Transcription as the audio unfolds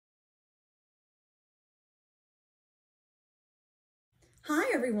Hi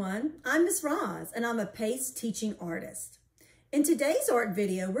everyone, I'm Miss Roz and I'm a PACE teaching artist. In today's art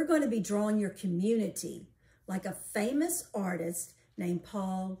video, we're going to be drawing your community like a famous artist named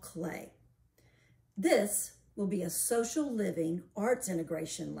Paul Klee. This will be a social living arts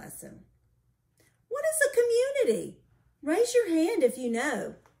integration lesson. What is a community? Raise your hand if you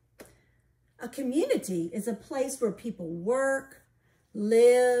know. A community is a place where people work,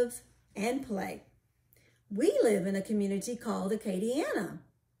 live, and play. We live in a community called Acadiana,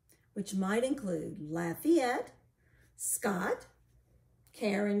 which might include Lafayette, Scott,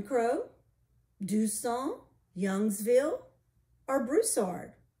 Carencro, Dusson, Youngsville, or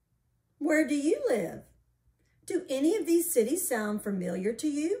Broussard. Where do you live? Do any of these cities sound familiar to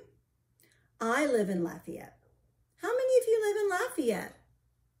you? I live in Lafayette. How many of you live in Lafayette?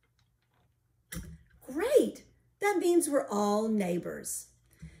 Great, that means we're all neighbors.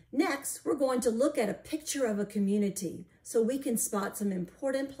 Next, we're going to look at a picture of a community so we can spot some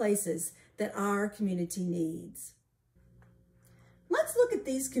important places that our community needs. Let's look at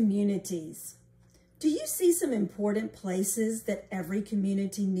these communities. Do you see some important places that every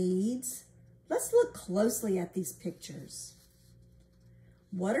community needs? Let's look closely at these pictures.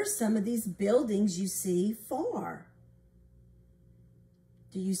 What are some of these buildings you see for?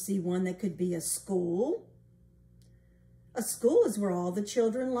 Do you see one that could be a school? A school is where all the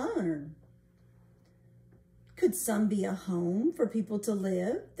children learn. Could some be a home for people to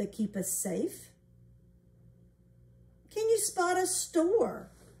live that keep us safe? Can you spot a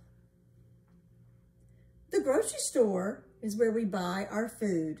store? The grocery store is where we buy our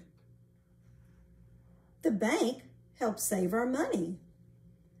food. The bank helps save our money.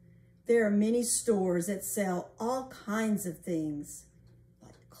 There are many stores that sell all kinds of things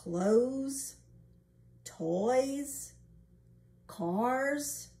like clothes, toys,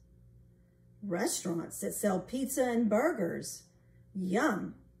 cars, restaurants that sell pizza and burgers.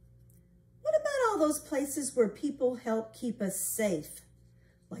 Yum. What about all those places where people help keep us safe,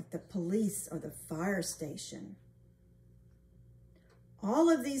 like the police or the fire station? All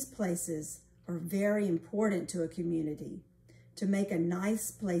of these places are very important to a community to make a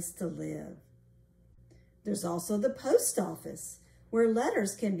nice place to live. There's also the post office where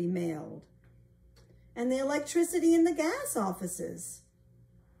letters can be mailed, and the electricity and the gas offices.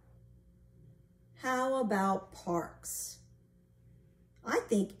 How about parks? I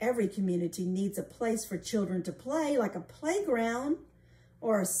think every community needs a place for children to play, like a playground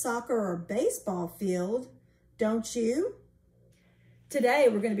or a soccer or baseball field, don't you? Today,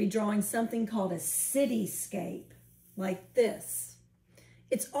 we're going to be drawing something called a cityscape, like this.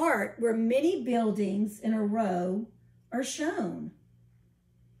 It's art where many buildings in a row are shown.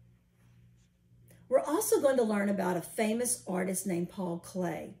 We're also going to learn about a famous artist named Paul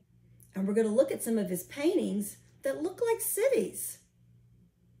Klee, and we're going to look at some of his paintings that look like cities.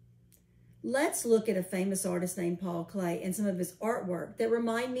 Let's look at a famous artist named Paul Klee and some of his artwork that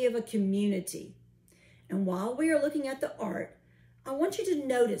remind me of a community. And while we are looking at the art, I want you to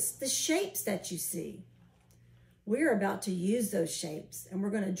notice the shapes that you see. We're about to use those shapes, and we're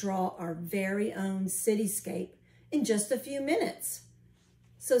going to draw our very own cityscape in just a few minutes.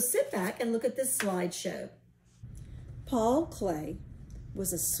 So sit back and look at this slideshow. Paul Klee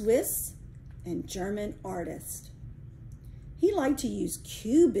was a Swiss and German artist. He liked to use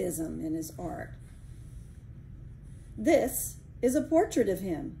cubism in his art. This is a portrait of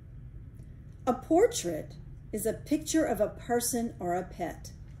him. A portrait is a picture of a person or a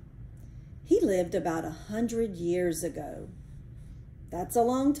pet. He lived about 100 years ago. That's a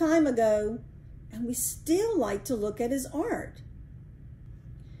long time ago, and we still like to look at his art.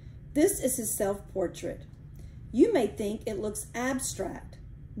 This is his self-portrait. You may think it looks abstract,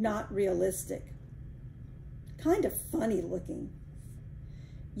 not realistic. Kind of funny looking.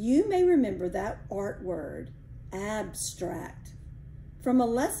 You may remember that art word, abstract, from a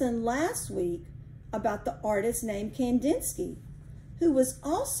lesson last week about the artist named Kandinsky, who was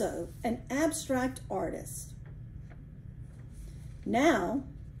also an abstract artist. Now,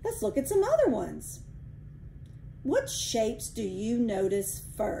 let's look at some other ones. What shapes do you notice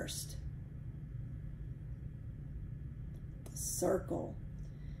first? The circle.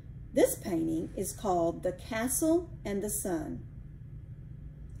 This painting is called The Castle and the Sun.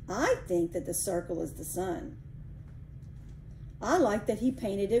 I think that the circle is the sun. I like that he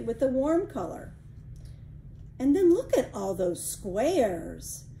painted it with a warm color. And then look at all those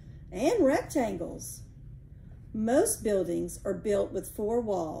squares and rectangles. Most buildings are built with 4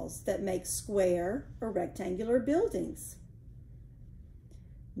 walls that make square or rectangular buildings.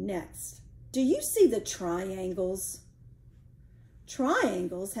 Next, do you see the triangles?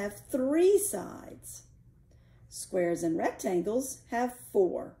 Triangles have 3 sides. Squares and rectangles have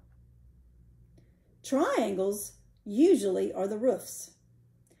 4. Triangles usually are the roofs.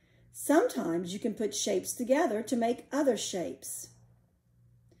 Sometimes you can put shapes together to make other shapes.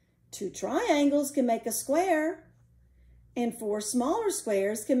 2 triangles can make a square, and 4 smaller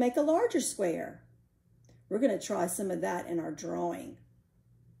squares can make a larger square. We're going to try some of that in our drawing.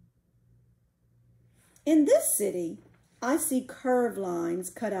 In this city, I see curved lines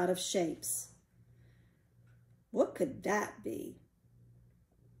cut out of shapes. What could that be?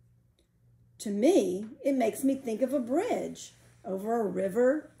 To me, it makes me think of a bridge over a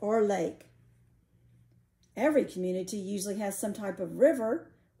river or lake. Every community usually has some type of river,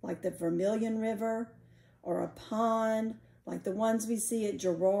 like the Vermilion River, or a pond, like the ones we see at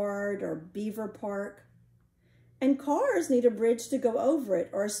Girard or Beaver Park. And cars need a bridge to go over it,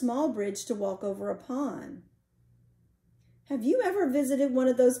 or a small bridge to walk over a pond. Have you ever visited one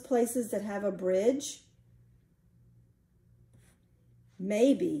of those places that have a bridge?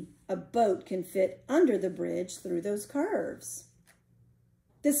 Maybe a boat can fit under the bridge through those curves.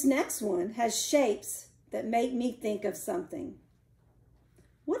 This next one has shapes that make me think of something.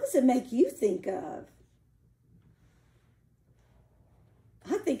 What does it make you think of?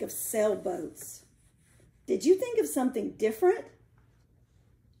 I think of sailboats. Did you think of something different?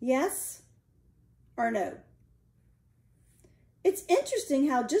 Yes or no? It's interesting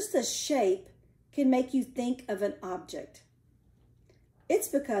how just a shape can make you think of an object. It's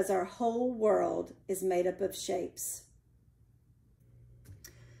because our whole world is made up of shapes.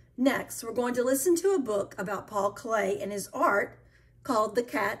 Next, we're going to listen to a book about Paul Klee and his art called The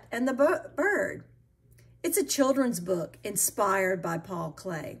Cat and the Bird. It's a children's book inspired by Paul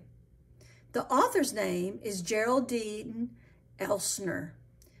Klee. The author's name is Geraldine Elsner,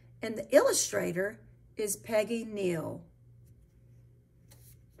 and the illustrator is Peggy Neal.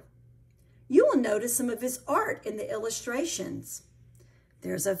 You will notice some of his art in the illustrations.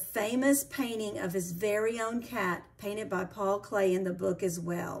 There's a famous painting of his very own cat painted by Paul Klee in the book as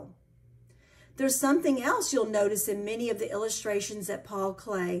well. There's something else you'll notice in many of the illustrations that Paul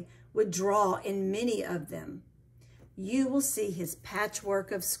Klee would draw in many of them. You will see his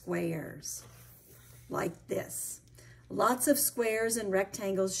patchwork of squares, like this. Lots of squares and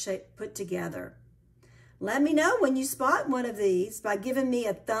rectangles put together. Let me know when you spot one of these by giving me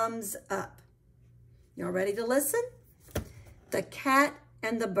a thumbs up. Y'all ready to listen? The Cat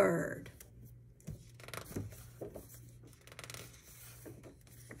and the Bird.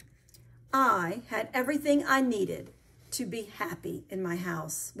 I had everything I needed to be happy in my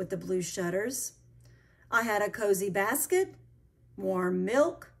house with the blue shutters. I had a cozy basket, warm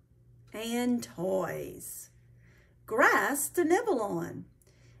milk, and toys. Grass to nibble on,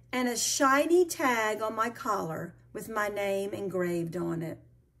 and a shiny tag on my collar with my name engraved on it.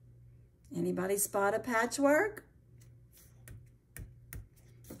 Anybody spot a patchwork?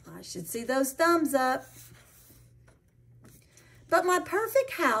 I should see those thumbs up. But my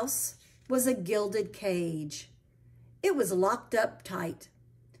perfect house was a gilded cage. It was locked up tight.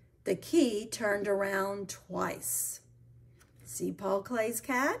 The key turned around twice. See Paul Klee's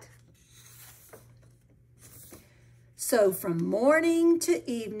cat? So from morning to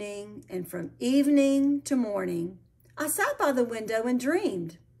evening and from evening to morning, I sat by the window and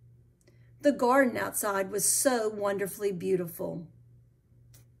dreamed. The garden outside was so wonderfully beautiful.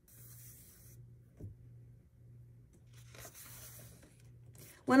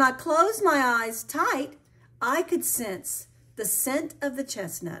 When I closed my eyes tight, I could sense the scent of the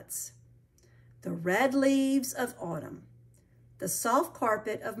chestnuts, the red leaves of autumn, the soft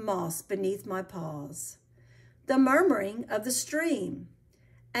carpet of moss beneath my paws, the murmuring of the stream,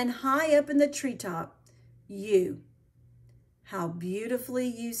 and high up in the treetop, you. How beautifully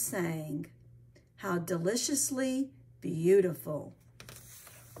you sang, how deliciously beautiful.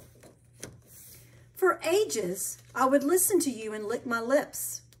 For ages, I would listen to you and lick my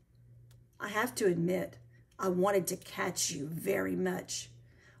lips. I have to admit, I wanted to catch you very much.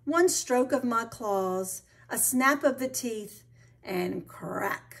 One stroke of my claws, a snap of the teeth, and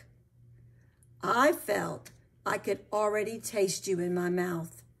crack. I felt I could already taste you in my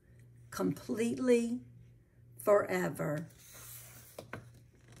mouth, completely, forever.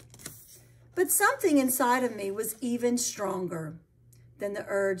 But something inside of me was even stronger than the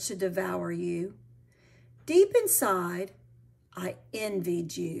urge to devour you. Deep inside, I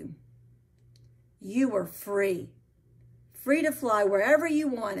envied you. You were free to fly wherever you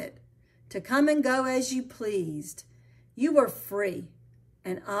wanted, to come and go as you pleased. You were free,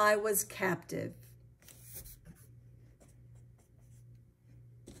 and I was captive.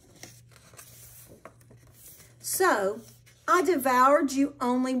 So I devoured you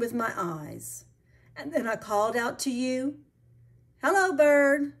only with my eyes, And then I called out to you, "Hello,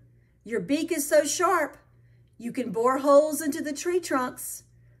 bird. Your beak is so sharp, you can bore holes into the tree trunks.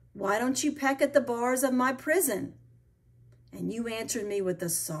 Why don't you peck at the bars of my prison?" And you answered me with a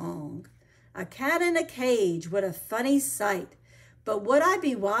song. "A cat in a cage, what a funny sight. But would I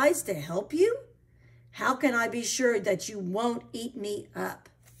be wise to help you? How can I be sure that you won't eat me up?"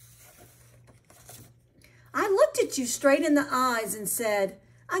 I looked at you straight in the eyes and said,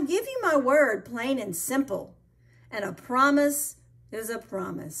 "I give you my word, plain and simple. And a promise is a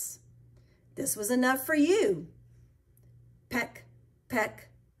promise." This was enough for you. Peck, peck.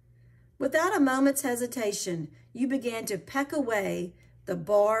 Without a moment's hesitation, you began to peck away the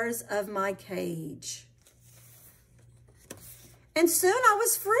bars of my cage. And soon I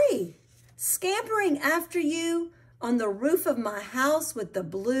was free, scampering after you on the roof of my house with the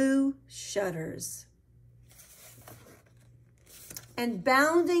blue shutters. And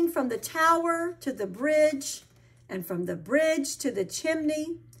bounding from the tower to the bridge, and from the bridge to the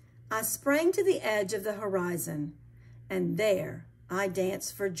chimney, I sprang to the edge of the horizon, and there I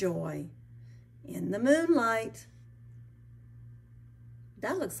danced for joy in the moonlight.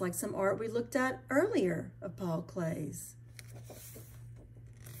 That looks like some art we looked at earlier of Paul Klee's.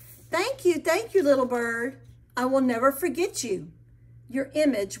 Thank you, little bird. I will never forget you. Your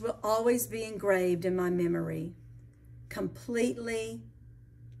image will always be engraved in my memory, completely,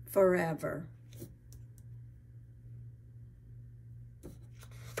 forever.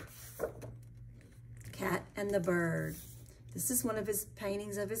 Cat and the Bird. This is one of his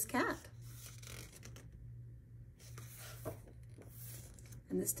paintings of his cat.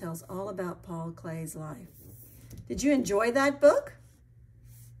 And this tells all about Paul Klee's life. Did you enjoy that book?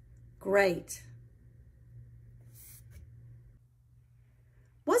 Great.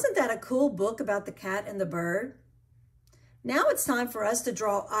 Wasn't that a cool book about the cat and the bird? Now it's time for us to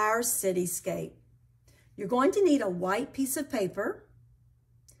draw our cityscape. You're going to need a white piece of paper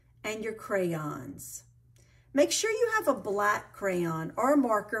and your crayons. Make sure you have a black crayon or a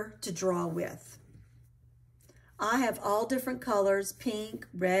marker to draw with. I have all different colors: pink,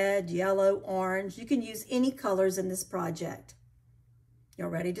 red, yellow, orange. You can use any colors in this project. Y'all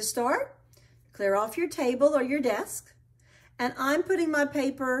ready to start? Clear off your table or your desk. And I'm putting my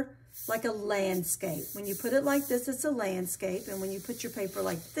paper like a landscape. When you put it like this, it's a landscape. And when you put your paper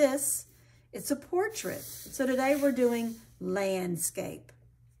like this, it's a portrait. So today we're doing landscape.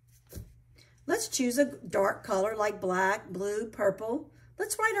 Let's choose a dark color like black, blue, purple.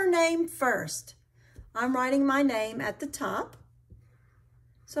 Let's write our name first. I'm writing my name at the top.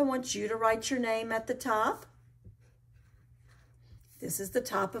 So I want you to write your name at the top. This is the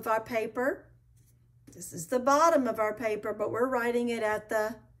top of our paper. This is the bottom of our paper, but we're writing it at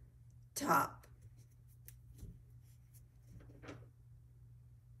the top.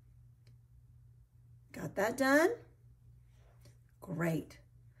 Got that done? Great.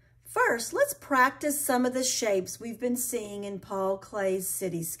 First, let's practice some of the shapes we've been seeing in Paul Klee's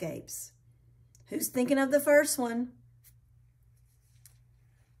cityscapes. Who's thinking of the first one?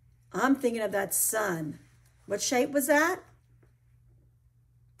 I'm thinking of that sun. What shape was that?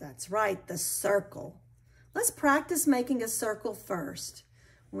 That's right, the circle. Let's practice making a circle first.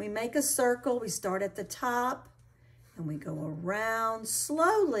 When we make a circle, we start at the top and we go around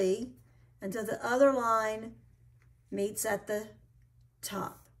slowly until the other line meets at the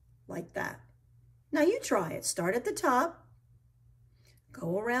top, like that. Now you try it. Start at the top,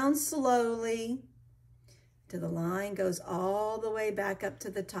 go around slowly till the line goes all the way back up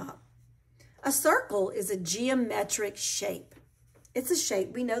to the top. A circle is a geometric shape. It's a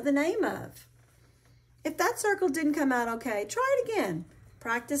shape we know the name of. If that circle didn't come out okay, try it again.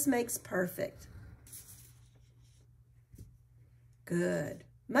 Practice makes perfect. Good,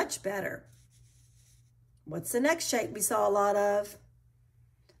 much better. What's the next shape we saw a lot of?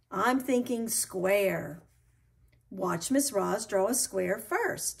 I'm thinking square. Watch Miss Roz draw a square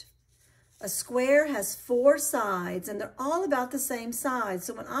first. A square has 4 sides and they're all about the same size.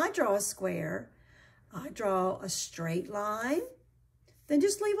 So when I draw a square, I draw a straight line, then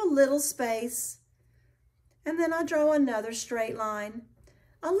just leave a little space, and then I draw another straight line.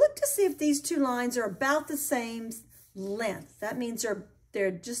 I look to see if these 2 lines are about the same length. That means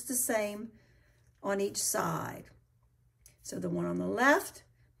they're just the same on each side. So the one on the left,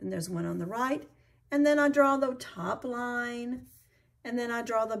 then there's one on the right, and then I draw the top line, and then I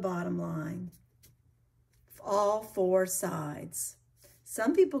draw the bottom line. All 4 sides.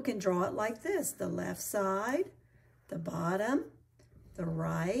 Some people can draw it like this: the left side, the bottom, the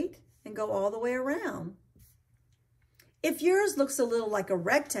right, and go all the way around. If yours looks a little like a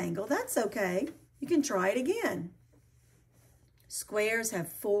rectangle, that's okay. You can try it again. Squares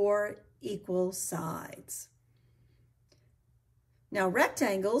have 4 equal sides. Now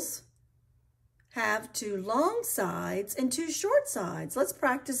rectangles have 2 long sides and 2 short sides. Let's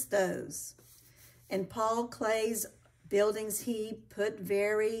practice those. In Paul Klee's buildings, he put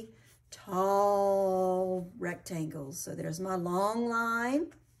very tall rectangles. So there's my long line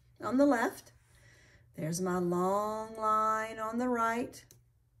on the left. There's my long line on the right.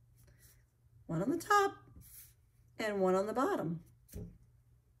 One on the top and one on the bottom.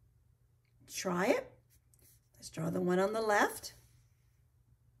 Try it. Let's draw the one on the left.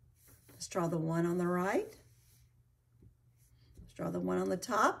 Let's draw the one on the right. Let's draw the one on the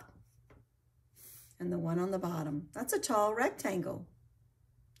top and the one on the bottom. That's a tall rectangle.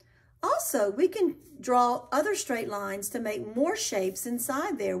 Also, we can draw other straight lines to make more shapes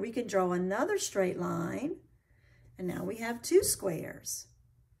inside there. We can draw another straight line, and now we have 2 squares.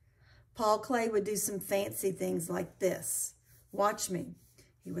 Paul Klee would do some fancy things like this. Watch me.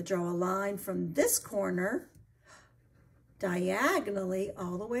 He would draw a line from this corner diagonally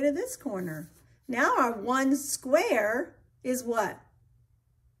all the way to this corner. Now our one square is what?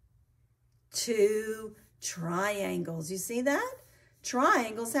 2 triangles. You see that?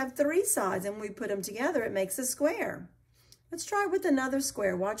 Triangles have 3 sides, and when we put them together, it makes a square. Let's try with another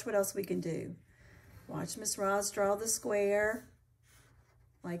square. Watch what else we can do. Watch Miss Roz draw the square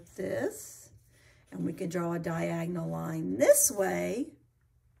like this, and we can draw a diagonal line this way.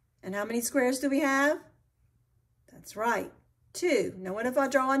 And how many squares do we have? That's right, 2. Now what if I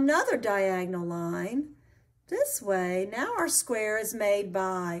draw another diagonal line this way? Now our square is made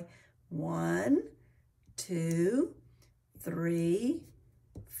by 1, 2, 3,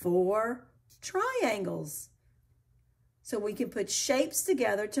 4 triangles. So we can put shapes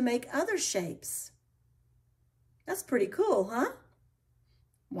together to make other shapes. That's pretty cool, huh?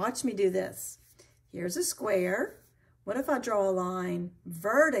 Watch me do this. Here's a square. What if I draw a line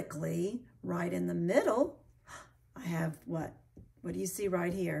vertically right in the middle? I have what? What do you see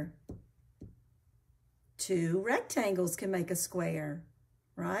right here? 2 rectangles can make a square,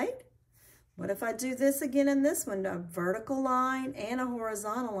 right? What if I do this again in this one, a vertical line and a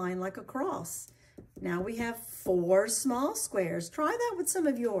horizontal line like a cross? Now we have 4 small squares. Try that with some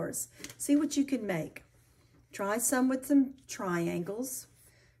of yours. See what you can make. Try some with some triangles.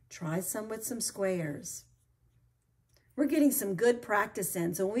 Try some with some squares. We're getting some good practice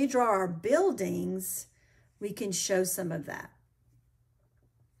in, so when we draw our buildings, we can show some of that.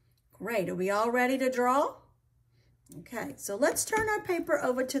 Great, are we all ready to draw? Okay, so let's turn our paper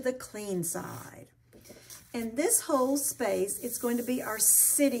over to the clean side. And this whole space is going to be our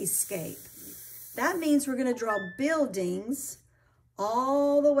cityscape. That means we're going to draw buildings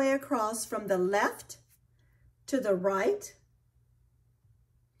all the way across from the left to the right.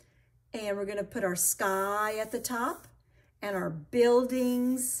 And we're going to put our sky at the top and our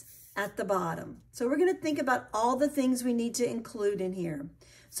buildings at the bottom. So we're going to think about all the things we need to include in here.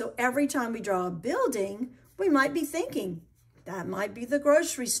 So every time we draw a building, we might be thinking, that might be the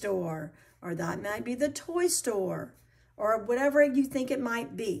grocery store, or that might be the toy store, or whatever you think it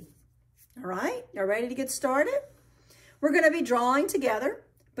might be. All right, you ready to get started? We're going to be drawing together,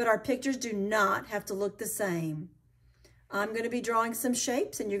 but our pictures do not have to look the same. I'm going to be drawing some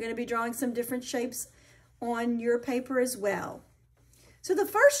shapes, and you're going to be drawing some different shapes on your paper as well. So the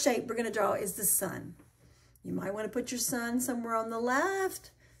first shape we're going to draw is the sun. You might want to put your sun somewhere on the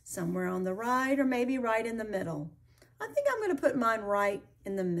left, somewhere on the right, or maybe right in the middle. I think I'm going to put mine right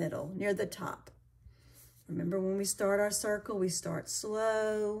in the middle, near the top. Remember, when we start our circle, we start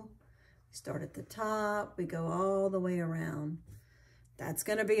slow. We start at the top. We go all the way around. That's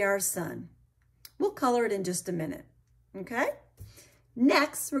going to be our sun. We'll color it in just a minute, okay?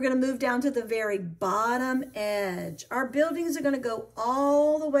 Next, we're going to move down to the very bottom edge. Our buildings are going to go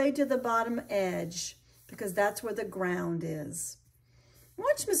all the way to the bottom edge because that's where the ground is.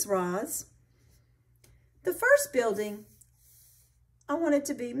 Watch Miss Roz. The first building, I want it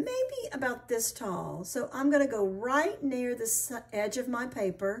to be maybe about this tall. So I'm going to go right near the edge of my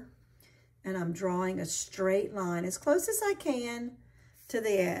paper, and I'm drawing a straight line as close as I can to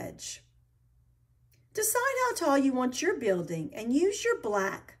the edge. Decide how tall you want your building and use your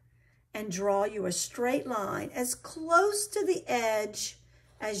black and draw you a straight line as close to the edge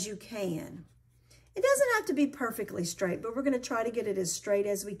as you can. It doesn't have to be perfectly straight, but we're going to try to get it as straight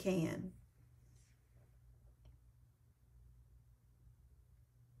as we can.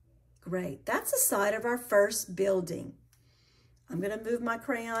 Great. That's the side of our first building. I'm going to move my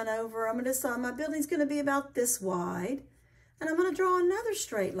crayon over. I'm going to decide my building's going to be about this wide, and I'm going to draw another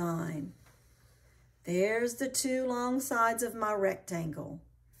straight line. There's the 2 long sides of my rectangle.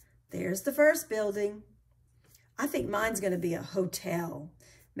 There's the first building. I think mine's going to be a hotel.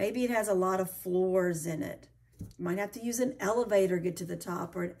 Maybe it has a lot of floors in it. You might have to use an elevator to get to the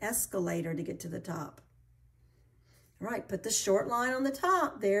top or an escalator to get to the top. All right, put the short line on the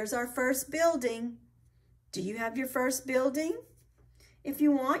top. There's our first building. Do you have your first building? If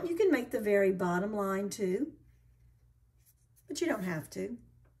you want, you can make the very bottom line too, but you don't have to.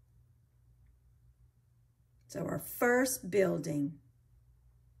 So our first building.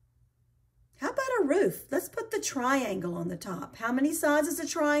 How about a roof? Let's put the triangle on the top. How many sides does a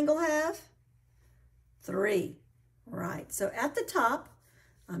triangle have? 3. Right, so at the top,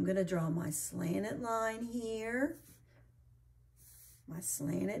 I'm going to draw my slanted line here. My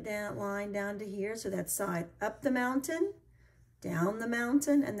slanted line down to here. So that side up the mountain, down the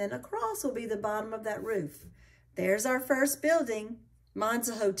mountain, and then across will be the bottom of that roof. There's our first building. Mine's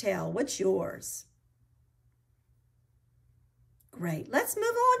a hotel. What's yours? Great. Let's move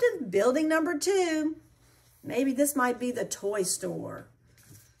on to building number 2. Maybe this might be the toy store.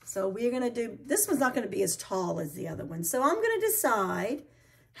 So we're going to do, this one's not going to be as tall as the other one. So I'm going to decide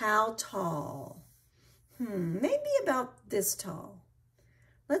how tall. Maybe about this tall.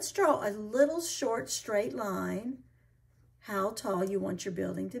 Let's draw a little short straight line. How tall you want your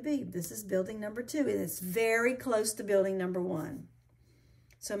building to be. This is building number 2, and it's very close to building number 1.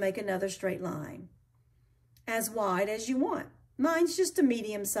 So make another straight line. As wide as you want. Mine's just a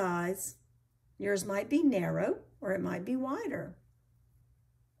medium size. Yours might be narrow, or it might be wider.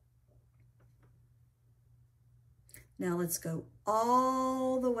 Now let's go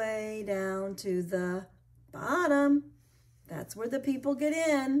all the way down to the bottom. That's where the people get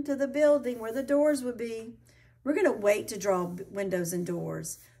in to the building, where the doors would be. We're going to wait to draw windows and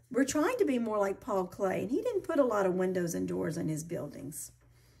doors. We're trying to be more like Paul Klee, and he didn't put a lot of windows and doors in his buildings.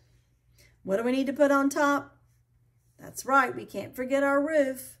 What do we need to put on top? That's right, we can't forget our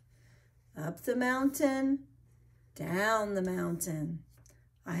roof. Up the mountain, down the mountain.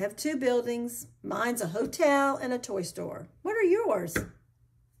 I have 2 buildings. Mine's a hotel and a toy store. What are yours?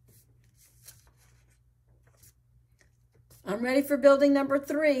 I'm ready for building number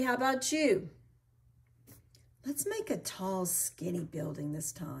 3. How about you? Let's make a tall, skinny building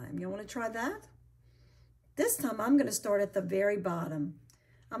this time. You want to try that? This time I'm going to start at the very bottom.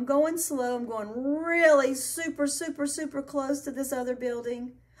 I'm going slow. I'm going really super, super, super close to this other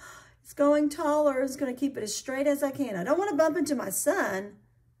building. It's going taller. It's going to keep it as straight as I can. I don't want to bump into my son.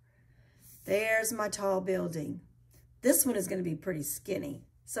 There's my tall building. This one is going to be pretty skinny.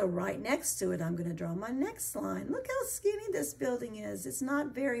 So right next to it, I'm going to draw my next line. Look how skinny this building is. It's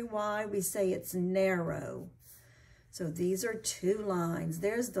not very wide. We say it's narrow. So these are 2 lines.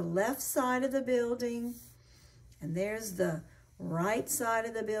 There's the left side of the building, and there's the right side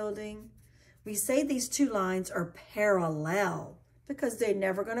of the building. We say these 2 lines are parallel because they're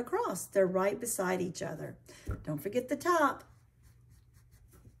never going to cross. They're right beside each other. Don't forget the top.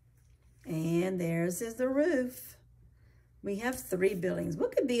 And there's is the roof. We have 3 buildings.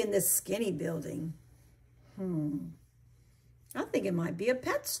 What could be in this skinny building? I think it might be a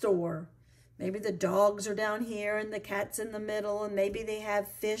pet store. Maybe the dogs are down here and the cat's in the middle, and maybe they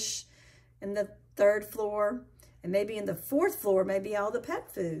have fish in the 3rd floor, and maybe in the 4th floor, maybe all the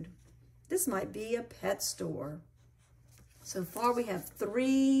pet food. This might be a pet store. So far we have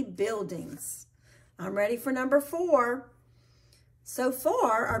 3 buildings. I'm ready for number 4. So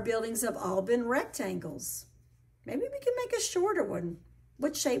far, our buildings have all been rectangles. Maybe we can make a shorter one.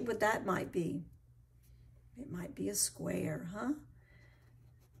 What shape would that might be? It might be a square, huh?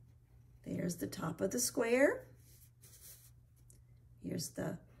 There's the top of the square. Here's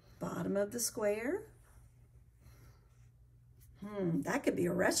the bottom of the square. That could be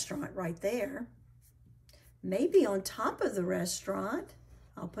a restaurant right there. Maybe on top of the restaurant,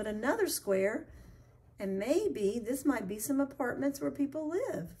 I'll put another square, and maybe this might be some apartments where people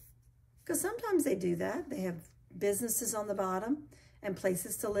live. Because sometimes they do that. They have businesses on the bottom and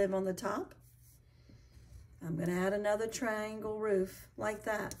places to live on the top. I'm going to add another triangle roof like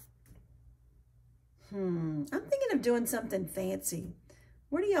that. I'm thinking of doing something fancy.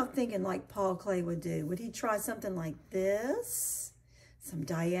 What are y'all thinking like Paul Klee would do? Would he try something like this? Some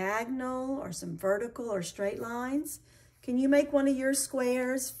diagonal or some vertical or straight lines? Can you make one of your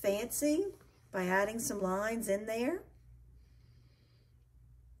squares fancy by adding some lines in there?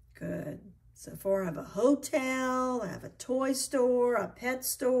 Good. So far I have a hotel, I have a toy store, a pet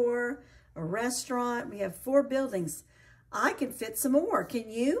store, a restaurant. We have 4 buildings. I can fit some more. Can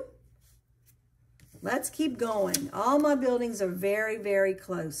you? Let's keep going. All my buildings are very, very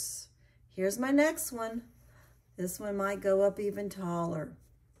close. Here's my next one. This one might go up even taller.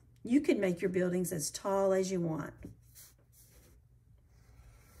 You can make your buildings as tall as you want.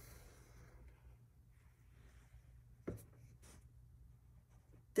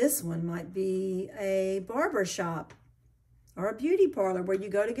 This one might be a barber shop or a beauty parlor where you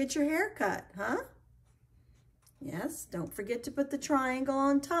go to get your hair cut, huh? Yes, don't forget to put the triangle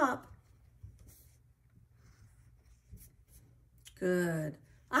on top. Good.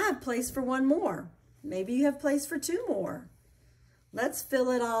 I have place for one more. Maybe you have place for two more. Let's fill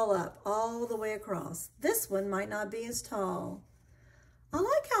it all up, all the way across. This one might not be as tall. I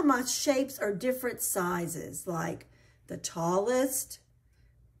like how my shapes are different sizes, like the tallest,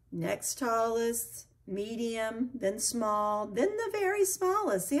 next tallest, medium, then small, then the very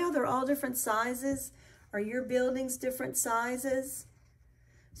smallest. See how they're all different sizes? Are your buildings different sizes?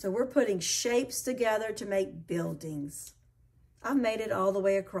 So we're putting shapes together to make buildings. I've made it all the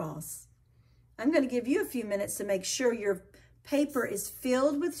way across. I'm going to give you a few minutes to make sure your paper is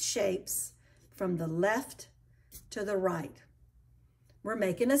filled with shapes from the left to the right. We're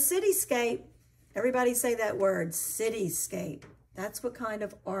making a cityscape. Everybody say that word, cityscape. That's what kind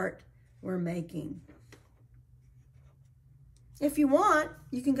of art we're making. If you want,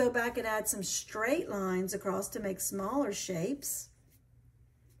 you can go back and add some straight lines across to make smaller shapes.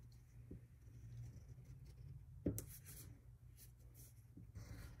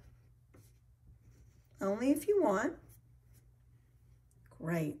 Only if you want.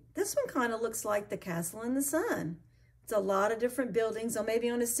 Great. This one kind of looks like the Castle in the Sun. It's a lot of different buildings, or maybe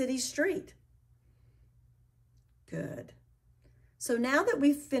on a city street. Good. So now that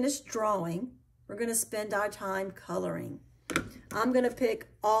we've finished drawing, we're going to spend our time coloring. I'm going to pick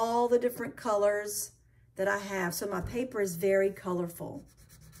all the different colors that I have, so my paper is very colorful.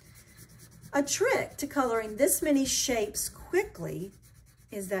 A trick to coloring this many shapes quickly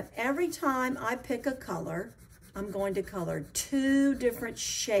is that every time I pick a color, I'm going to color 2 different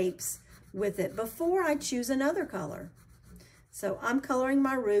shapes with it before I choose another color. So I'm coloring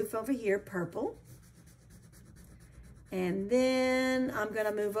my roof over here purple. And then I'm going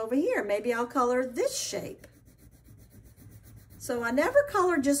to move over here. Maybe I'll color this shape. So I never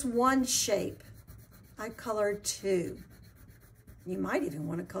color just one shape. I color 2. You might even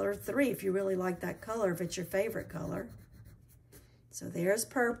want to color 3 if you really like that color, if it's your favorite color. So there's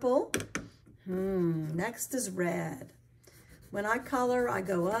purple. Next is red. When I color, I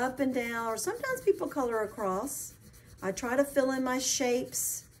go up and down, or sometimes people color across. I try to fill in my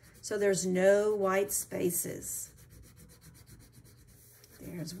shapes so there's no white spaces.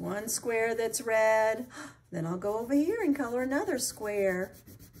 There's one square that's red. Then I'll go over here and color another square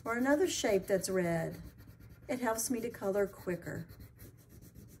or another shape that's red. It helps me to color quicker.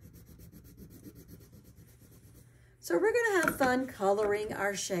 So we're going to have fun coloring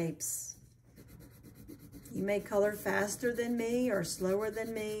our shapes. You may color faster than me or slower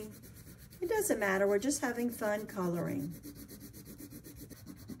than me. It doesn't matter. We're just having fun coloring.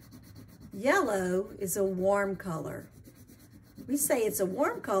 Yellow is a warm color. We say it's a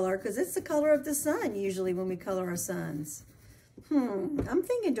warm color because it's the color of the sun usually when we color our suns. I'm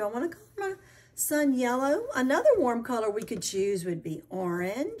thinking, do I want to color my sun yellow? Another warm color we could choose would be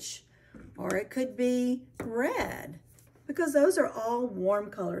orange, or it could be red, because those are all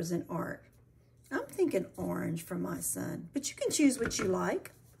warm colors in art. I'm thinking orange for my sun, but you can choose what you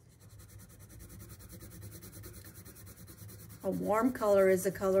like. A warm color is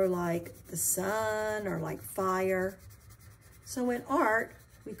a color like the sun or like fire. So in art,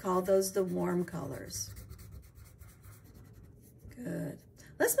 we call those the warm colors. Good.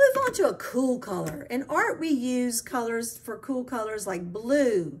 Let's move on to a cool color. In art, we use colors for cool colors like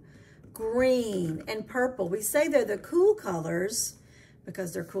blue, green, and purple. We say they're the cool colors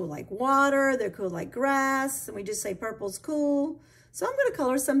because they're cool like water, they're cool like grass, and we just say purple's cool. So I'm going to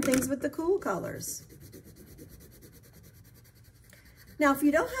color some things with the cool colors. Now, if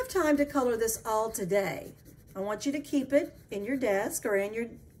you don't have time to color this all today, I want you to keep it in your desk or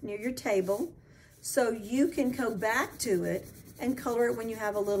in near your table so you can go back to it and color it when you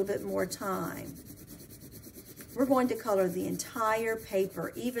have a little bit more time. We're going to color the entire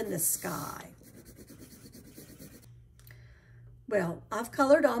paper, even the sky. Well, I've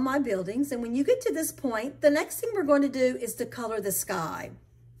colored all my buildings, and when you get to this point, the next thing we're going to do is to color the sky.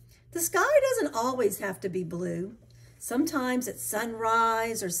 The sky doesn't always have to be blue. Sometimes at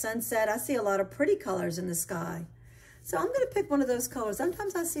sunrise or sunset, I see a lot of pretty colors in the sky. So I'm going to pick one of those colors.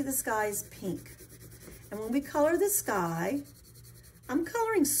 Sometimes I see the sky is pink. And when we color the sky, I'm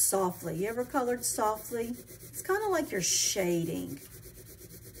coloring softly. You ever colored softly? It's kind of like you're shading.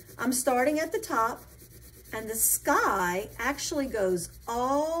 I'm starting at the top, and the sky actually goes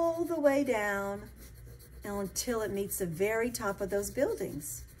all the way down until it meets the very top of those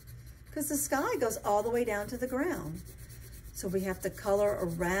buildings, because the sky goes all the way down to the ground. So we have to color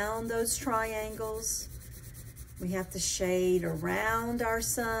around those triangles. We have to shade around our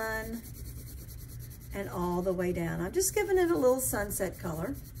sun and all the way down. I'm just giving it a little sunset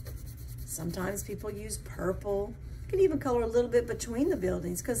color. Sometimes people use purple. You could even color a little bit between the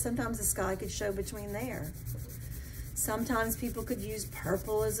buildings because sometimes the sky could show between there. Sometimes people could use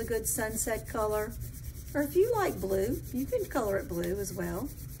purple as a good sunset color. Or if you like blue, you can color it blue as well.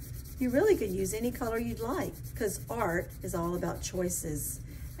 You really could use any color you'd like because art is all about choices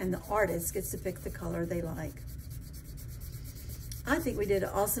and the artist gets to pick the color they like. I think we did an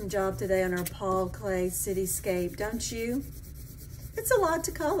awesome job today on our Paul Klee Cityscape, don't you? It's a lot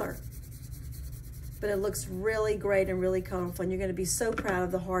to color, but it looks really great and really colorful, and you're going to be so proud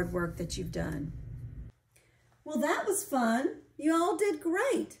of the hard work that you've done. Well, that was fun. You all did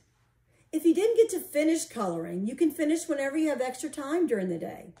great. If you didn't get to finish coloring, you can finish whenever you have extra time during the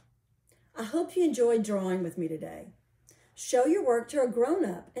day. I hope you enjoyed drawing with me today. Show your work to a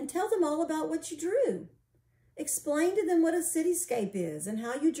grown-up and tell them all about what you drew. Explain to them what a cityscape is and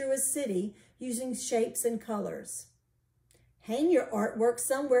how you drew a city using shapes and colors. Hang your artwork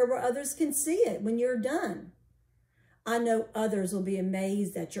somewhere where others can see it when you're done. I know others will be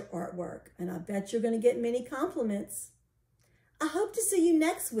amazed at your artwork, and I bet you're going to get many compliments. I hope to see you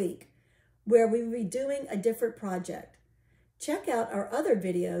next week, where we will be doing a different project. Check out our other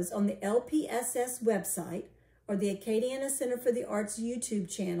videos on the LPSS website or the Acadiana Center for the Arts YouTube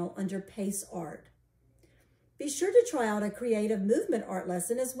channel under Pace Art. Be sure to try out a creative movement art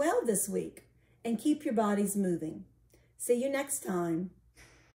lesson as well this week and keep your bodies moving. See you next time.